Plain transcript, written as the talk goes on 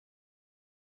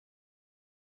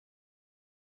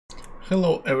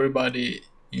Hello everybody,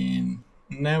 in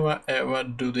never ever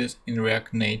do this in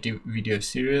React Native video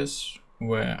series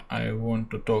where I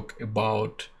want to talk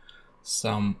about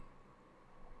some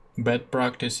bad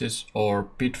practices or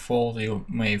pitfalls you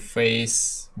may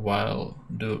face while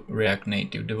do React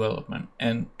Native development.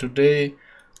 And today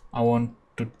I want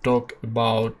to talk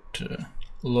about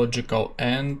logical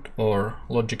AND or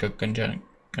logical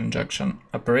conjunction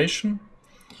operation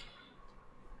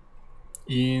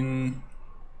in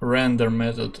render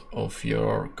method of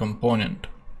your component.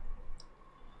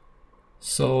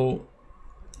 So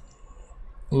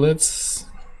let's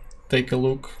take a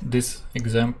look this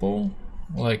example.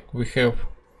 Like we have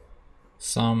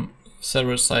some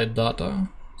server-side data,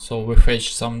 so we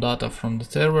fetch some data from the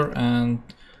server and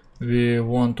we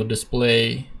want to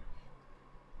display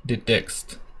the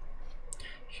text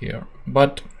here,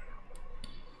 but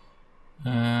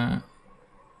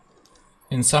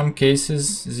in some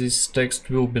cases this text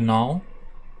will be null.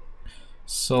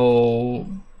 So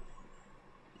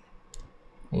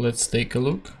let's take a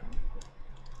look.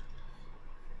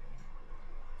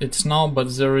 It's null,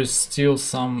 but there is still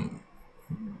some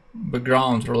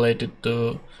background related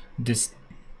to this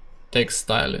text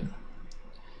styling.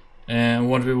 And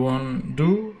what we want to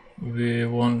do, we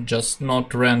want just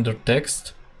not render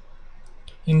text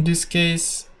in this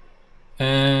case.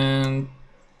 And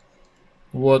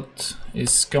what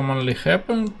is commonly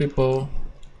happen, people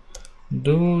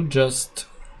do just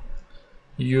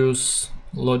use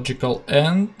logical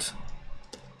AND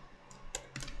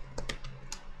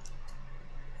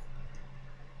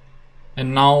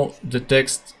and now the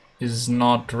text is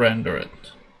not rendered,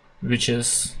 which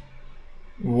is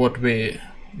what we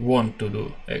want to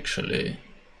do actually,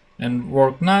 and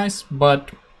work nice,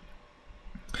 but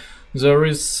there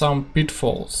is some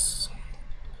pitfalls.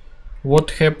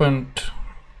 What happened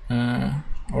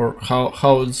or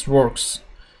how it works?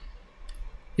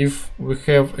 If we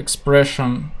have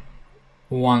expression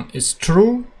 1 is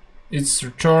true, it's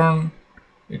return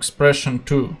expression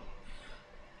 2,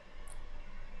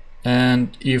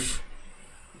 and if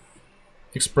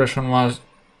expression 1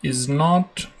 is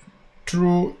not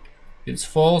true, it's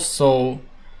false, so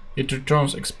it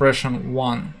returns expression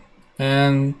 1.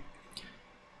 And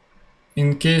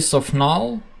in case of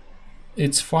null,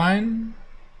 it's fine,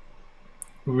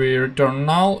 we return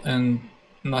null and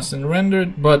nothing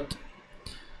rendered, but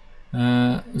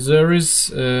there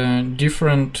is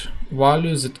different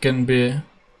values that can be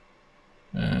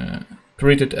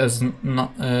treated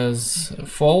as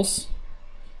false,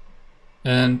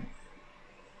 and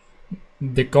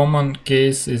the common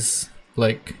case is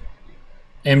like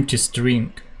empty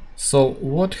string. So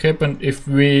what happened if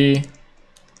we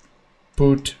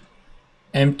put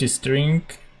empty string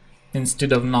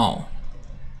instead of null?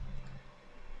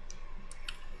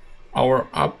 Our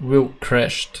app will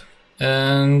crash,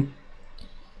 and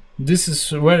this is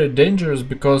very dangerous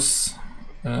because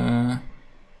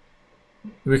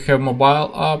we have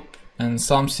mobile app and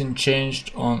something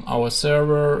changed on our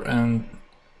server and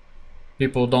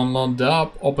people download the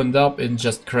app, open the app, and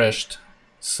just crashed.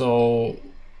 So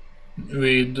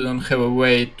we don't have a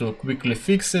way to quickly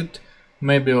fix it,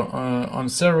 maybe on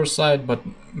server side, but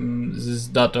this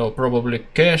data probably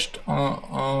cached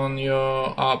on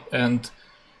your app, and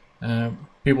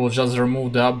people just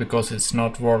remove the app because it's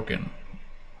not working.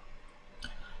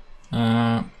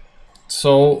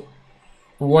 So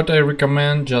what I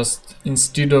recommend, just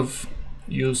instead of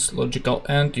use logical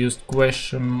AND, use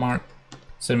question mark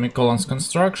semicolons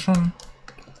construction,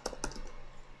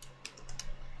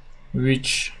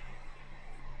 which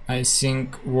I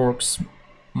think works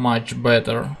much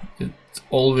better. It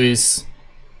always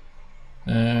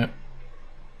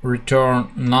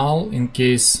return null in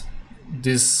case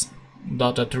this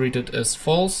data treated as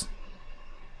false,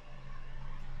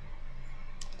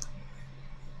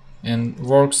 and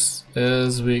works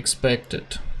as we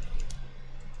expected.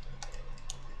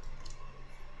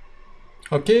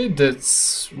 Okay,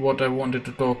 that's what I wanted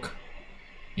to talk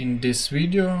in this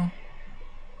video.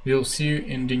 We'll see you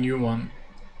in the new one.